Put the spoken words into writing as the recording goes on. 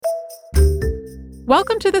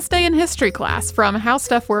Welcome to This Day in History class from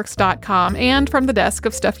HowStuffWorks.com and from the desk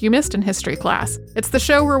of Stuff You Missed in History class. It's the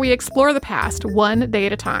show where we explore the past one day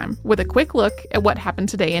at a time with a quick look at what happened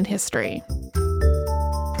today in history.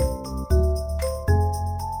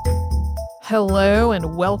 Hello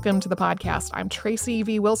and welcome to the podcast. I'm Tracy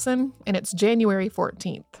V. Wilson, and it's January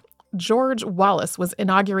 14th. George Wallace was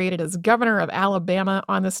inaugurated as governor of Alabama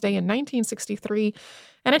on this day in 1963,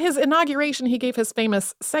 and at his inauguration, he gave his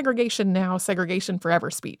famous Segregation Now, Segregation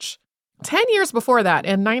Forever speech. 10 years before that,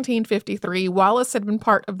 in 1953, Wallace had been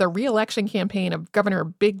part of the re-election campaign of Governor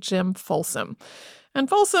Big Jim Folsom. And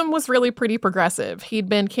Folsom was really pretty progressive. He'd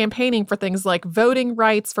been campaigning for things like voting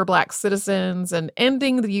rights for Black citizens and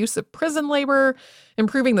ending the use of prison labor,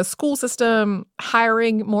 improving the school system,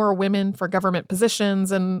 hiring more women for government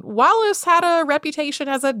positions, and Wallace had a reputation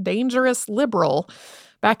as a dangerous liberal.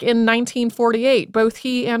 Back in 1948, both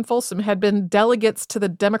he and Folsom had been delegates to the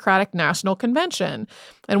Democratic National Convention.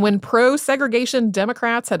 And when pro-segregation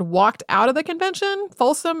Democrats had walked out of the convention,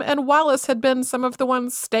 Folsom and Wallace had been some of the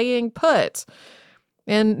ones staying put.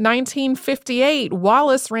 In 1958,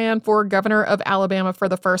 Wallace ran for governor of Alabama for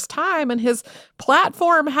the first time, and his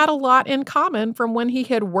platform had a lot in common from when he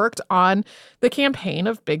had worked on the campaign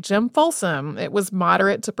of Big Jim Folsom. It was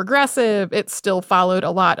moderate to progressive. It still followed a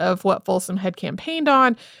lot of what Folsom had campaigned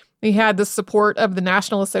on. He had the support of the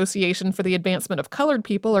National Association for the Advancement of Colored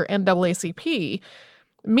People, or NAACP.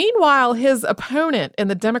 Meanwhile, his opponent in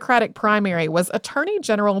the Democratic primary was Attorney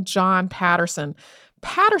General John Patterson.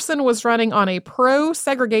 Patterson was running on a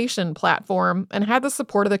pro-segregation platform and had the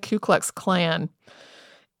support of the Ku Klux Klan.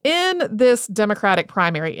 In this Democratic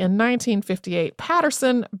primary in 1958,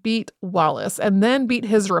 Patterson beat Wallace and then beat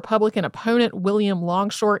his Republican opponent, William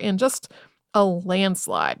Longshore, in just a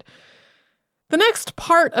landslide. The next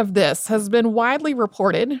part of this has been widely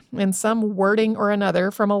reported in some wording or another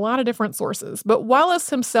from a lot of different sources, but Wallace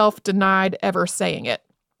himself denied ever saying it.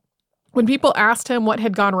 When people asked him what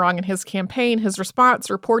had gone wrong in his campaign, his response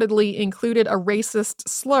reportedly included a racist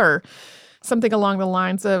slur, something along the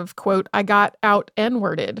lines of, quote, "I got out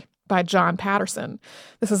N-worded" by John Patterson.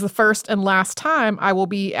 This is the first and last time I will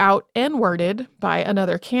be out N-worded by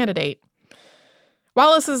another candidate.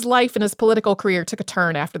 Wallace's life and his political career took a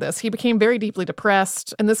turn after this. He became very deeply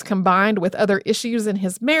depressed, and this combined with other issues in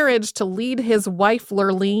his marriage to lead his wife,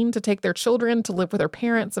 Lurleen, to take their children to live with her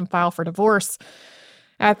parents and file for divorce.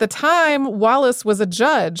 At the time, Wallace was a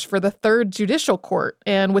judge for the Third Judicial Court,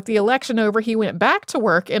 and with the election over, he went back to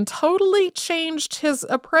work and totally changed his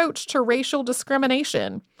approach to racial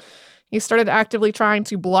discrimination. He started actively trying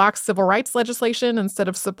to block civil rights legislation instead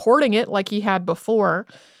of supporting it like he had before.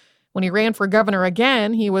 When he ran for governor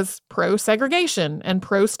again, he was pro-segregation and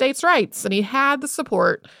pro-states' rights, and he had the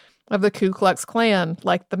support of the Ku Klux Klan,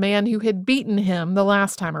 like the man who had beaten him the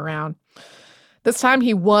last time around. This time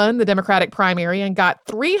he won the Democratic primary and got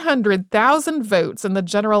 300,000 votes in the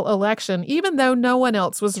general election, even though no one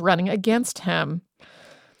else was running against him.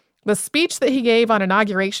 The speech that he gave on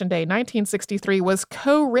Inauguration Day 1963 was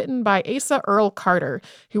co-written by Asa Earl Carter,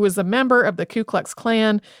 who was a member of the Ku Klux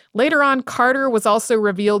Klan. Later on, Carter was also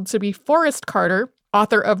revealed to be Forrest Carter,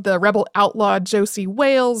 author of the rebel outlaw Josie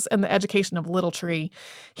Wales and the Education of Little Tree.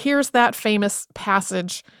 Here's that famous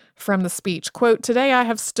passage from the speech. Quote, "Today I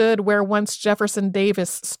have stood where once Jefferson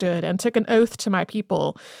Davis stood and took an oath to my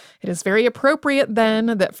people. It is very appropriate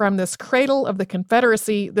then that from this cradle of the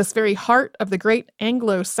Confederacy, this very heart of the great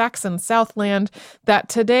Anglo-Saxon Southland, that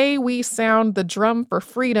today we sound the drum for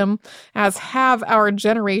freedom, as have our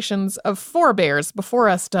generations of forebears before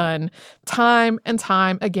us done, time and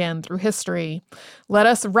time again through history. Let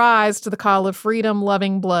us rise to the call of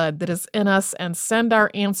freedom-loving blood that is in us and send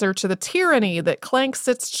our answer to the tyranny that clanks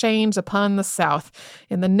its chains upon the South.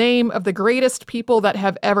 In the name of the greatest people that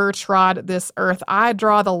have ever trod this earth, I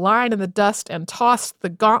draw the line in the dust and toss the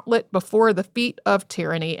gauntlet before the feet of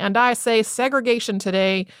tyranny. And I say segregation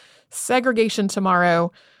today, segregation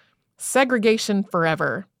tomorrow, segregation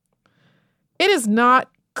forever." It is not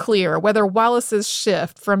clear whether Wallace's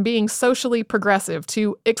shift from being socially progressive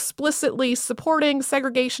to explicitly supporting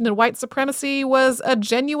segregation and white supremacy was a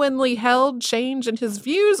genuinely held change in his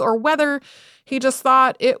views, or whether he just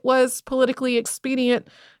thought it was politically expedient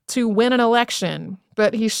to win an election.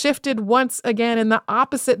 But he shifted once again in the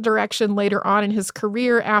opposite direction later on in his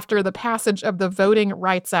career after the passage of the Voting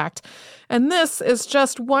Rights Act. And this is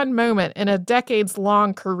just one moment in a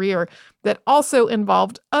decades-long career that also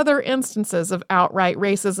involved other instances of outright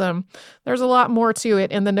racism. There's a lot more to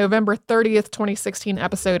it in the November 30th, 2016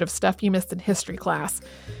 episode of Stuff You Missed in History class.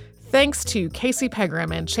 Thanks to Casey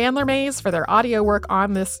Pegram and Chandler Mays for their audio work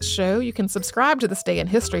on this show. You can subscribe to This Day in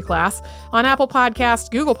History class on Apple Podcasts,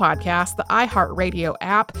 Google Podcasts, the iHeartRadio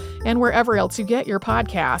app, and wherever else you get your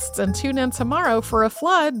podcasts. And tune in tomorrow for a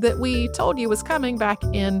flood that we told you was coming back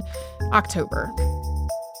in October.